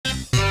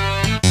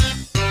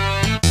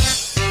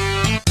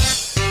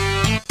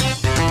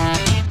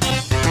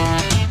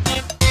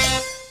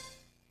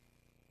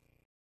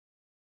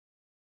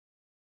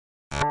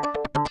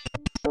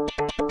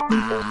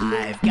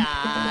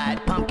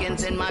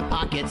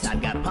pockets.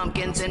 I've got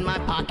pumpkins in my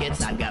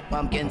pockets. I've got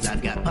pumpkins.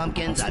 I've got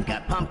pumpkins. I've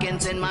got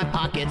pumpkins in my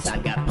pockets.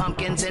 I've got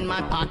pumpkins in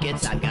my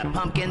pockets. I've got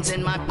pumpkins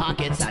in my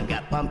pockets. I've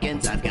got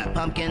pumpkins. I've got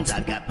pumpkins.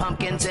 I've got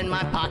pumpkins in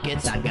my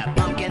pockets. I've got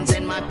pumpkins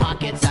in my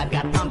pockets. I've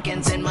got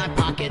pumpkins in my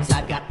pockets.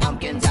 I've got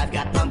pumpkins. I've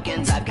got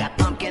pumpkins. I've got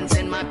pumpkins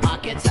in my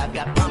pockets. I've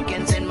got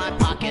pumpkins in my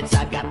pockets.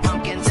 I've got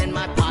pumpkins in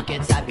my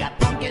pockets. I've got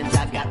pumpkins.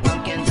 I've got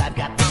pumpkins. I've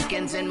got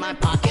pumpkins in my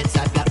pockets. I've got pumpkins in my pockets.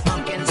 I've got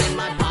pumpkins in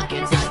my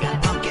pockets. I've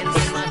got pumpkins.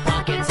 I've got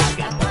pumpkins.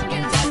 I've got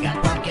pumpkins in my pockets. I've got pumpkins in my pockets. I've got pumpkins in my pockets. I've got pumpkins. I've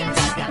got pumpkins.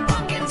 I've got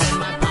pumpkins in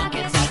my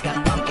pockets. I've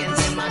got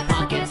pumpkins in my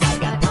pockets. I've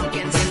got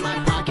pumpkins in my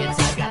pockets.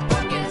 I've got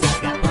pumpkins.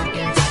 I've got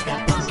pumpkins. I've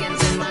got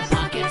pumpkins in my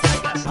pockets.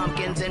 I've got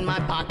pumpkins in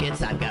my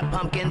pockets. I've got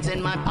pumpkins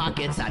in my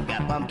pockets. I've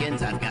got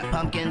pumpkins. I've got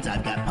pumpkins.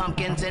 I've got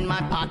pumpkins in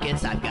my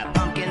pockets. I've got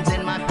pumpkins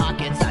in my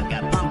pockets. I've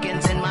got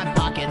pumpkins in my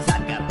pockets.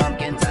 I've got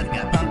pumpkins. I've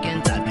got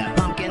pumpkins. I've got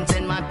pumpkins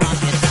in my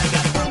pockets. I've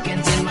got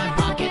pumpkins in my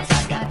pockets.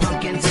 I've got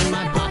pumpkins in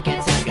my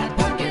pockets. I've got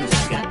pumpkins.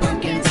 I've got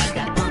pumpkins. I've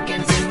got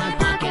pumpkins in my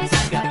pockets.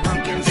 I've got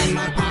pumpkins in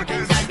my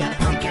pockets. I've got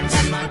pumpkins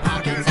in my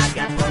pockets. I've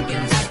got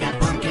pumpkins. I've got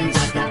pumpkins.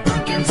 I've got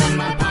pumpkins in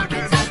my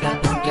pockets. I've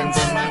got pumpkins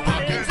in my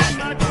pockets. I've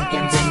got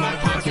pumpkins in my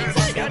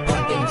pockets.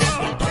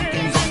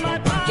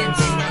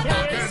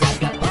 I've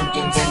got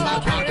pumpkins.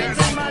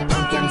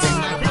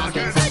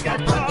 I've got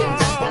pumpkins.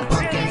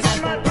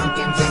 I've got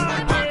pumpkins in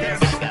my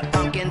pockets. I've got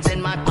pumpkins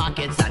in my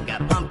pockets. I've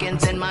got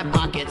pumpkins in my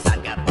pockets.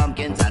 I've got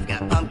pumpkins. I've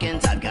got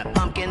pumpkins. I've got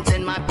pumpkins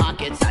in my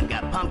pockets. I've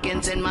got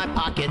pumpkins in my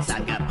pockets.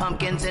 I've got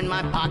pumpkins in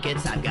my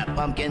pockets. I've got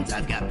pumpkins.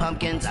 I've got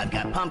pumpkins. I've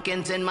got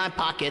pumpkins in my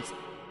pockets.